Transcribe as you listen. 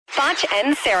Foch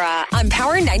and Sarah on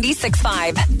Power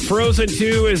 96.5. Frozen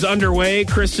 2 is underway.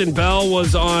 Kristen Bell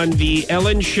was on the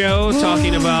Ellen Show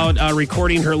talking about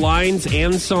recording her lines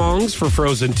and songs for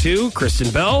Frozen 2.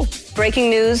 Kristen Bell. Breaking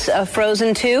news of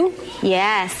Frozen 2.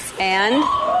 Yes. And,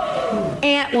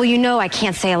 well, you know I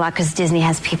can't say a lot because Disney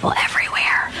has people everywhere.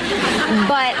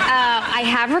 But I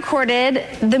have recorded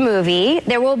the movie.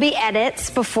 There will be edits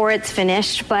before it's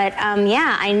finished. But,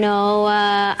 yeah, I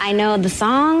know the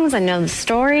songs. I know the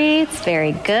story. It's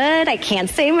very good. I can't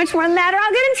say much more than that or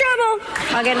I'll get in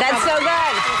trouble. that's so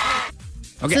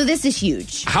good. Okay. So this is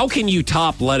huge. How can you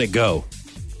top Let It Go?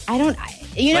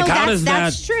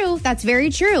 That's true. That's very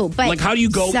true. But how do you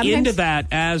go into that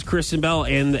as Kristen Bell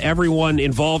and everyone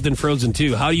involved in Frozen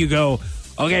 2? How do you go,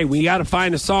 okay, we got to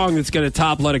find a song that's going to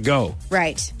top Let It Go?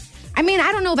 Right. I mean,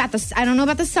 I don't know about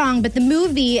the song, but the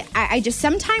movie, I just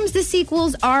sometimes the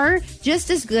sequels are just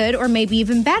as good or maybe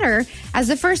even better as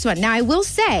the first one. Now, I will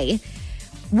say,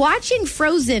 watching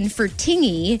Frozen for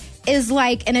Tingy is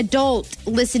like an adult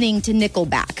listening to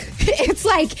Nickelback. It's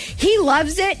like he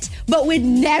loves it, but would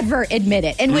never admit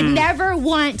it and would never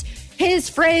want his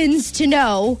friends to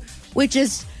know, which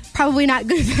is probably not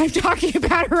good that I'm talking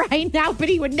about it right now, but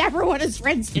he would never want his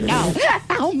friends to know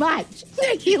how much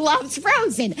he loves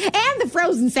Frozen and the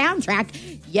Frozen soundtrack.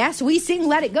 Yes, we sing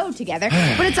Let It Go together,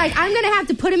 but it's like I'm going to have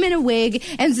to put him in a wig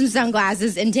and some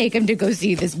sunglasses and take him to go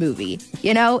see this movie.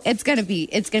 You know, it's going to be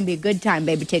a good time,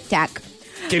 baby. Tic Tac.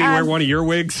 Can you wear one of your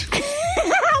wigs?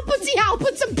 I'll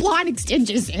put some blonde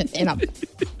extensions in them.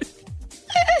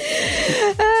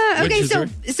 Okay,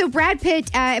 so Brad Pitt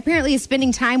apparently is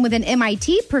spending time with an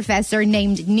MIT professor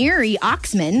named Neri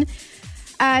Oxman.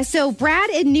 So Brad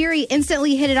and Neri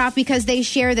instantly hit it off because they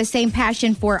share the same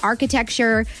passion for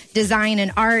architecture, design,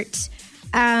 and art.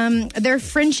 Their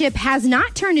friendship has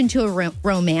not turned into a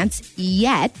romance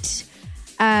yet.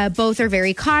 Both are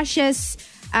very cautious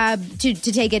to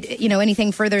take it,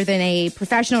 anything further than a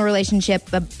professional relationship.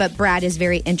 But Brad is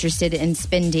very interested in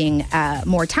spending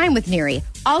more time with Neri.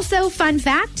 Also, fun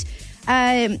fact,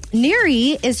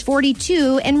 Neri is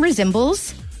 42 and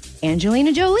resembles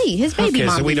Angelina Jolie, his baby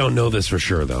mom. So we don't know this for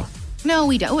sure, though. No,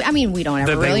 we don't. I mean, we don't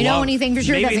ever really know anything for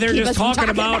sure. Maybe they're just talking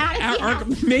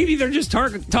about maybe they're just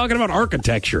talking about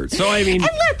architecture. So I mean, and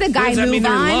let the guy move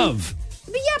on. Love?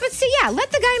 But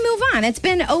let the guy move on.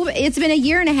 It's been a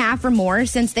year and a half or more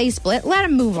since they split. Let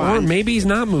him move on. Or maybe he's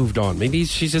not moved on. Maybe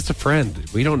she's just a friend.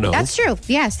 We don't know. That's true.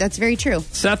 Yes, that's very true.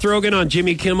 Seth Rogen on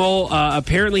Jimmy Kimmel.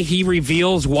 Apparently, he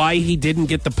reveals why he didn't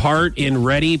get the part in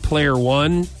Ready Player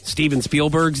One, Steven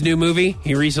Spielberg's new movie.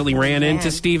 He recently ran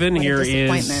into Steven. Here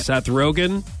is Seth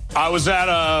Rogen. I was at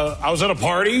a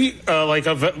party, like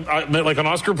an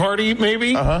Oscar party,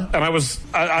 maybe, and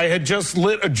I had just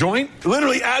lit a joint.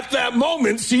 Literally at that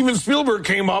moment, Steven Spielberg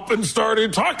came up and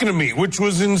started talking to me, which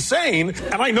was insane.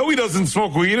 And I know he doesn't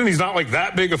smoke weed, and he's not like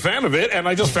that big a fan of it. And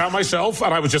I just found myself,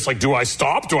 and I was just like, do I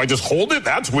stop? Do I just hold it?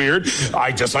 That's weird.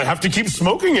 I have to keep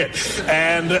smoking it,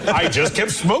 and I just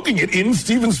kept smoking it in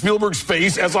Steven Spielberg's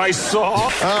face as I saw,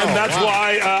 and that's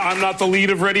why I'm not the lead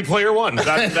of Ready Player One. Is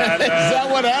that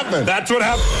what happened? That's what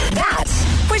happened. That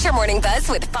was your Morning Buzz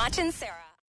with Foch and Sarah.